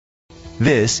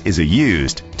This is a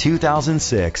used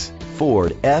 2006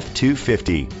 Ford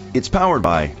F-250. It's powered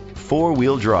by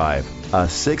four-wheel drive, a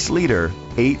 6-liter,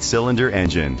 8-cylinder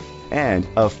engine, and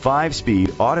a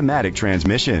 5-speed automatic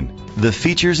transmission. The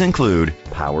features include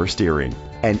power steering,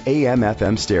 an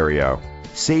AM/FM stereo.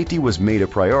 Safety was made a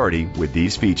priority with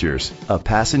these features: a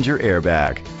passenger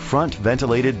airbag, front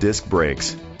ventilated disc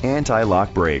brakes,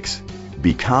 anti-lock brakes.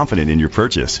 Be confident in your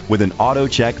purchase with an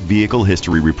AutoCheck Vehicle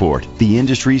History Report, the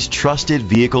industry's trusted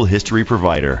vehicle history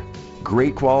provider.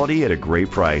 Great quality at a great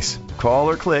price.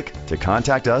 Call or click to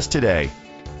contact us today.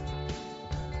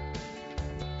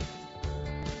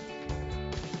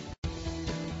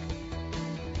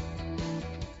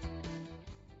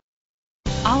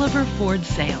 Oliver Ford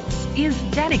Sales is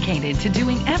dedicated to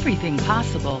doing everything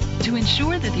possible to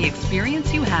ensure that the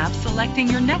experience you have selecting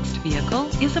your next vehicle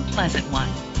is a pleasant one.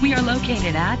 We are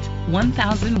located at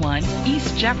 1001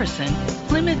 East Jefferson,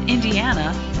 Plymouth,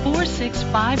 Indiana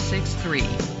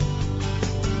 46563.